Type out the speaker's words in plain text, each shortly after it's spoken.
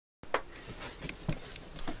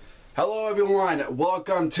Hello everyone,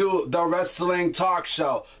 welcome to the Wrestling Talk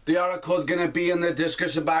Show. The article is going to be in the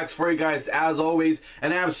description box for you guys as always,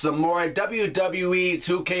 and I have some more WWE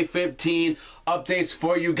 2K15 updates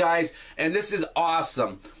for you guys, and this is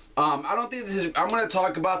awesome. I don't think this is, I'm going to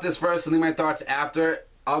talk about this first and leave my thoughts after.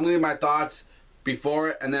 I'll leave my thoughts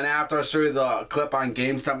before, and then after I'll show you the clip on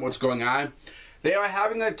GameStop, what's going on. They are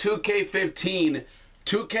having a 2K15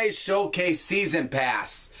 2K Showcase Season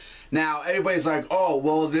Pass. Now, everybody's like, oh,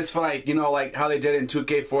 well, is this for, like, you know, like how they did in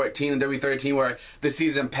 2K14 and W13 where the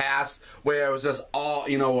season pass, where it was just all,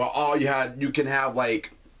 you know, where all you had, you can have,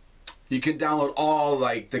 like, you can download all,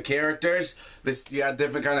 like, the characters. You had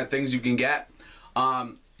different kind of things you can get.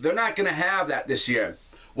 They're not going to have that this year.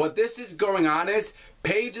 What this is going on is,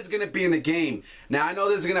 Paige is going to be in the game. Now, I know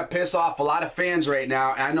this is going to piss off a lot of fans right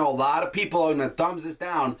now, and I know a lot of people are going to thumbs this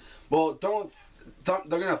down. Well, they're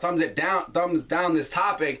gonna thumbs down this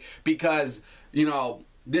topic because, you know,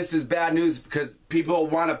 this is bad news because people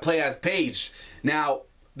want to play as Paige. Now,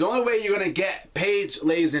 the only way you're gonna get Paige,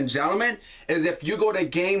 ladies and gentlemen, is if you go to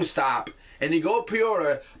GameStop and you go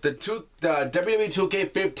pre-order the WWE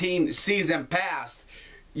 2K15 Season Pass.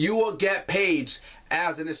 You will get Paige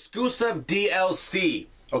as an exclusive DLC.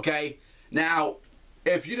 Okay. Now,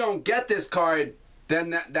 if you don't get this card,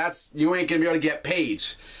 then that's you ain't gonna be able to get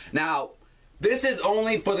Paige. Now, this is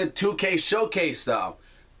only for the 2K Showcase, though.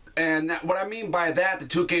 And what I mean by that, the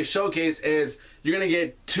 2K Showcase, is you're going to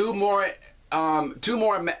get two more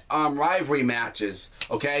rivalry matches,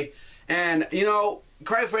 okay? And, you know,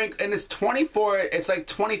 quite frankly, and it's like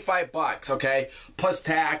 25 bucks, okay? Plus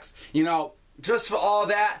tax, you know, just for all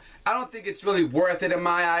that. I don't think it's really worth it in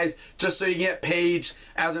my eyes, just so you get Paige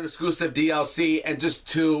as an exclusive DLC and just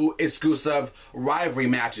 2 exclusive rivalry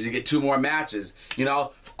matches. You get 2 more matches, you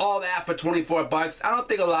know? All that for 24 bucks. I don't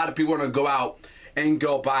think a lot of people are going to go out and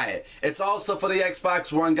go buy it. It's also for the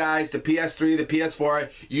Xbox One, guys, the PS3, the PS4,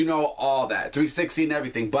 you know, all that, 360 and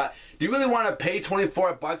everything. But do you really want to pay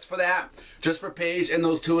 24 bucks for that, just for Paige and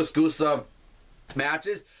those 2 exclusive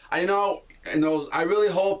matches? I know, and I really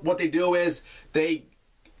hope what they do is they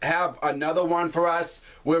have another one for us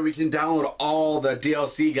where we can download all the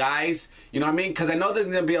DLC, guys. You know what I mean? Because I know there's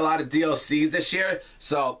going to be a lot of DLCs this year.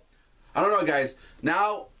 So, I don't know, guys.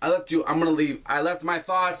 Now, I'm going to leave. I left my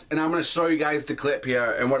thoughts, and I'm going to show you guys the clip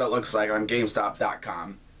here and what it looks like on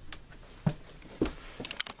GameStop.com.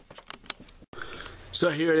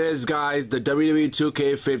 So here it is, guys. The WWE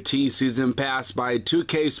 2K15 Season Pass by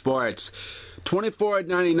 2K Sports.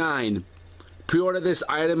 $24.99. Pre-order this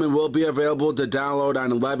item and will be available to download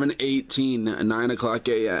on 11/18 at 9 o'clock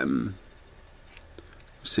a.m.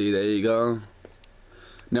 See, there you go.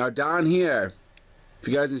 Now down here, if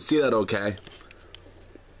you guys can see that okay,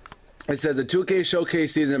 it says the 2K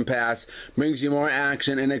Showcase Season Pass brings you more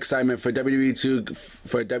action and excitement for WWE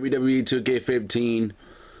 2K15.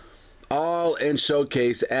 All in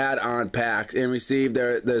Showcase add-on packs and receive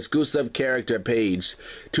the exclusive character Paige.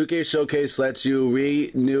 2K Showcase lets you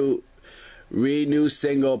renew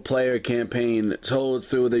single-player campaign told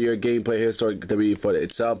through your gameplay historic WWE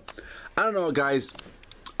footage. So, I don't know, guys.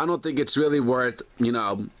 I don't think it's really worth, you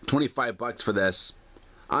know, 25 bucks for this.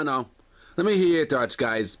 I don't know. Let me hear your thoughts,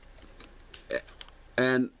 guys.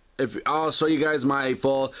 And I'll show you guys my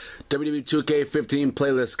full WWE 2K15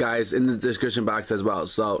 playlist, guys, in the description box as well.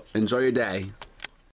 So, enjoy your day.